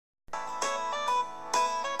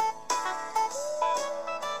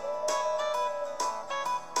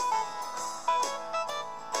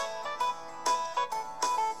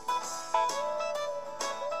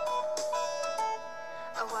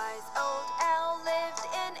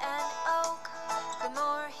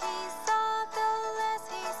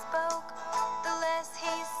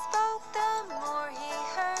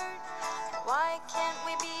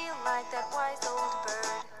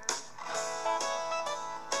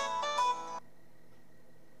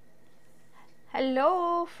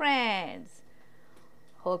Hello friends,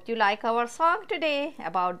 hope you like our song today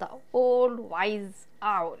about the old wise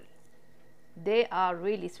owl. They are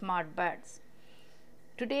really smart birds.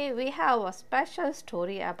 Today we have a special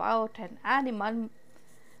story about an animal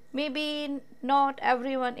maybe not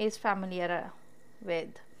everyone is familiar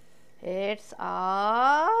with. It's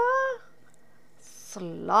a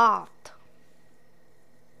sloth.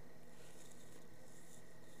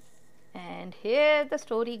 And here the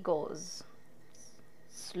story goes.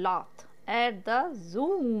 Sloth at the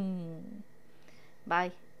Zoo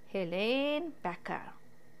by Helaine Becker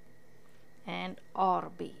and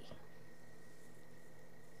Orby.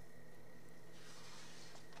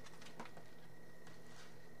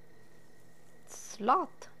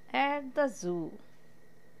 Sloth at the zoo.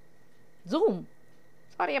 Zoom.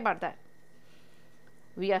 Sorry about that.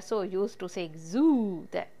 We are so used to saying zoo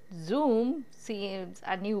that zoom seems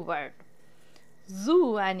a new word.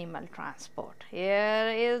 Zoo animal transport. Here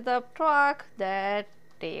is the truck that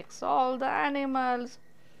takes all the animals.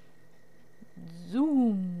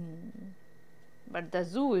 Zoom. But the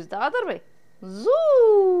zoo is the other way.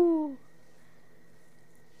 Zoo.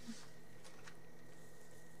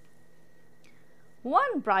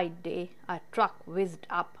 One bright day, a truck whizzed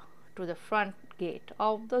up to the front gate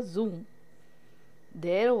of the zoo.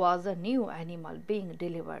 There was a new animal being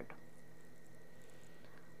delivered.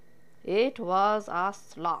 It was a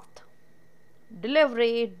sloth.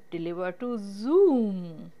 Delivery delivered to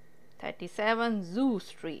Zoom, 37 Zoo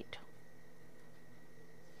Street.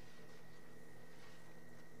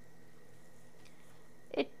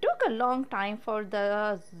 It took a long time for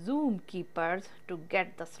the Zoom keepers to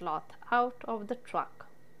get the sloth out of the truck.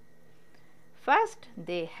 First,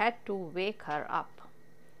 they had to wake her up.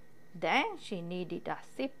 Then she needed a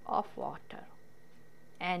sip of water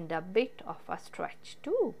and a bit of a stretch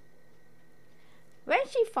too. When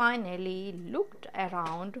she finally looked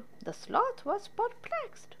around, the sloth was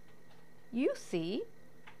perplexed. You see,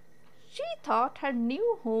 she thought her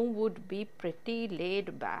new home would be pretty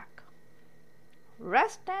laid back.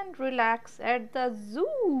 Rest and relax at the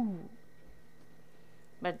zoo.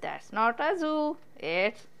 But that's not a zoo,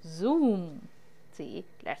 it's Zoom. See,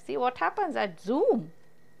 let's see what happens at Zoom.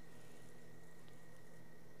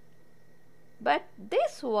 But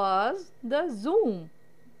this was the Zoom,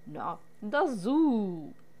 not the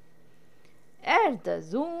zoo. At the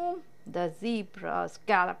zoo, the zebras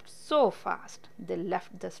galloped so fast they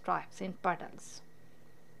left the stripes in puddles.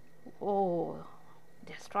 Oh,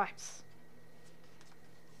 their stripes.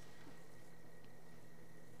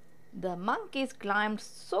 The monkeys climbed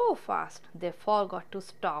so fast they forgot to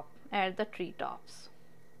stop at the treetops.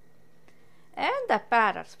 And the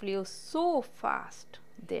parrots flew so fast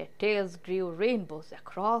their tails drew rainbows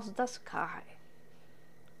across the sky.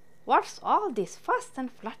 What's all this fuss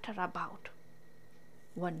and flutter about?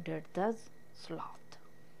 Wondered the sloth.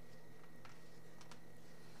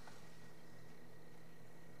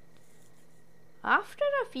 After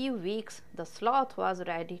a few weeks, the sloth was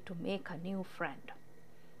ready to make a new friend.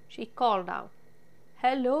 She called out,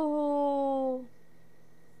 "Hello,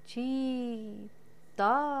 cheetah,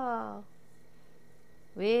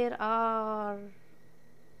 where are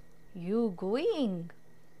you going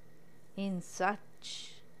in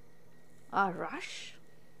such a rush?"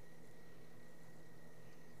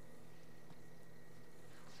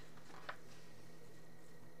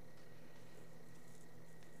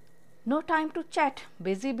 "No time to chat.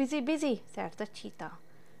 Busy, busy, busy," said the cheetah.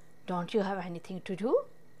 "Don't you have anything to do?"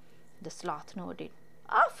 The sloth nodded.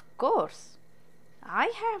 "Of course.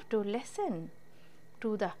 I have to listen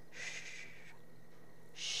to the shh,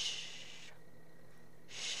 shh,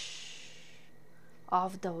 shh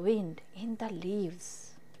of the wind in the leaves."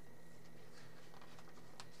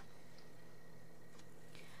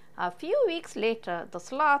 A few weeks later, the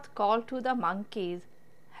sloth called to the monkeys,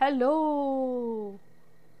 "Hello,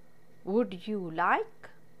 would you like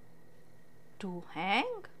to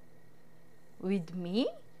hang with me?"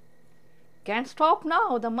 "Can't stop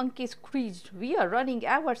now," the monkeys screeched. "We are running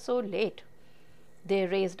ever so late." They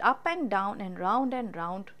raced up and down and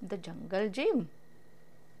round the jungle gym.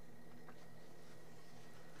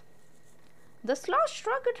 The sloth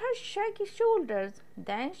shrugged her shaggy shoulders.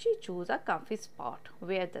 Then she chose a comfy spot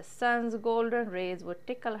where the sun's golden rays would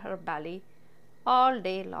tickle her belly all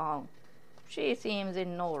day long. She seems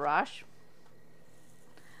in no rush.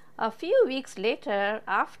 A few weeks later,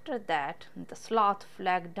 after that, the sloth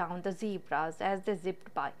flagged down the zebras as they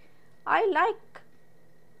zipped by. "I like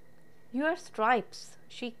your stripes,"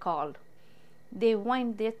 she called. They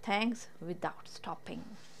whined their thanks without stopping.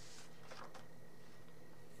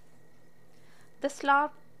 The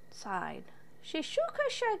sloth sighed. She shook her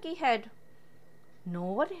shaggy head. No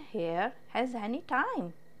one here has any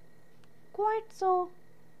time. Quite so,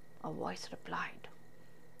 a voice replied.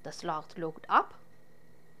 The sloth looked up.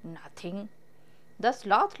 Nothing. The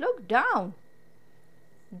sloth looked down.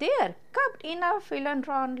 There, cupped in a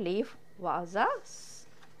philodendron leaf, was a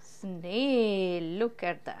snail. Look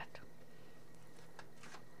at that.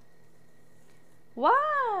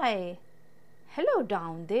 Why, hello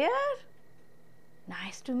down there.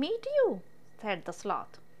 Nice to meet you, said the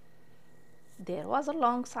sloth. There was a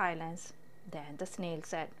long silence. Then the snail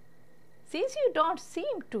said, since you don't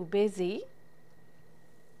seem too busy,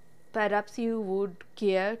 perhaps you would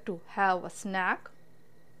care to have a snack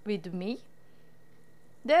with me?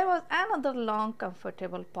 There was another long,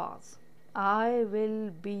 comfortable pause. I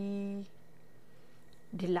will be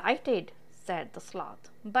delighted, said the sloth,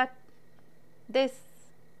 but this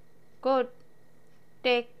could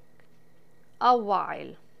take a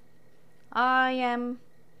while. I am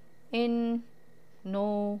in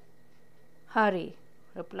no hurry,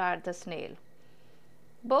 replied the snail.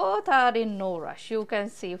 Both are in no rush, you can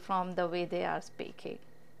see from the way they are speaking.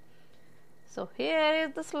 So here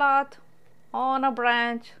is the sloth on a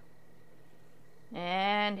branch,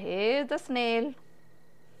 and here is the snail.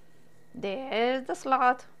 There is the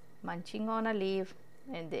sloth munching on a leaf,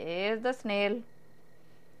 and there is the snail.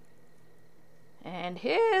 And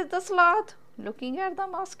here is the sloth looking at the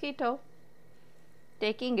mosquito,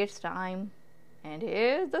 taking its time. And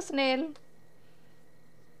here is the snail.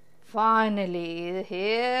 Finally,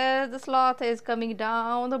 here the sloth is coming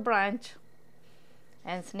down the branch,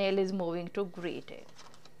 and snail is moving to greet it.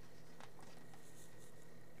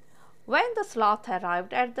 When the sloth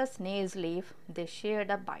arrived at the snail's leaf, they shared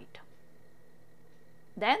a bite.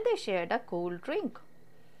 Then they shared a cool drink.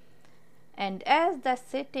 And as the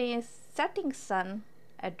setting sun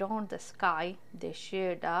adorned the sky, they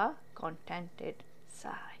shared a contented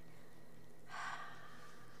sigh.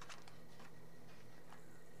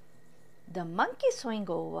 The monkey swing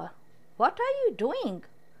over. What are you doing?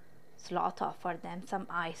 Sloth offered them some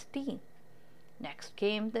iced tea. Next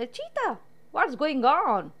came the cheetah. What's going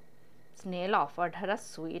on? Snail offered her a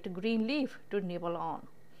sweet green leaf to nibble on.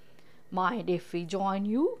 Mind if we join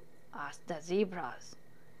you? Asked the zebras.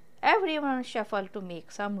 Everyone shuffled to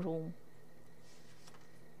make some room.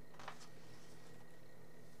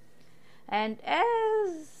 And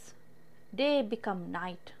as day becomes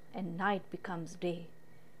night and night becomes day,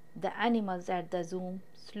 the animals at the zoo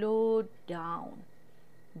slowed down,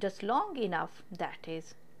 just long enough, that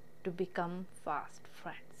is, to become fast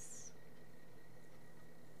friends.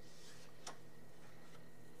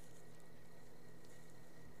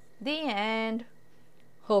 The end.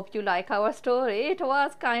 Hope you like our story. It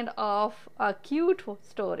was kind of a cute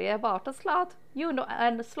story about a sloth. You know,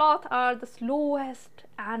 and sloths are the slowest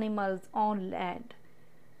animals on land.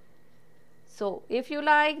 So if you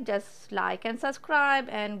like, just like and subscribe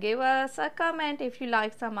and give us a comment if you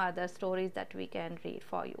like some other stories that we can read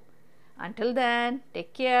for you. Until then,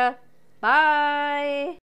 take care. Bye.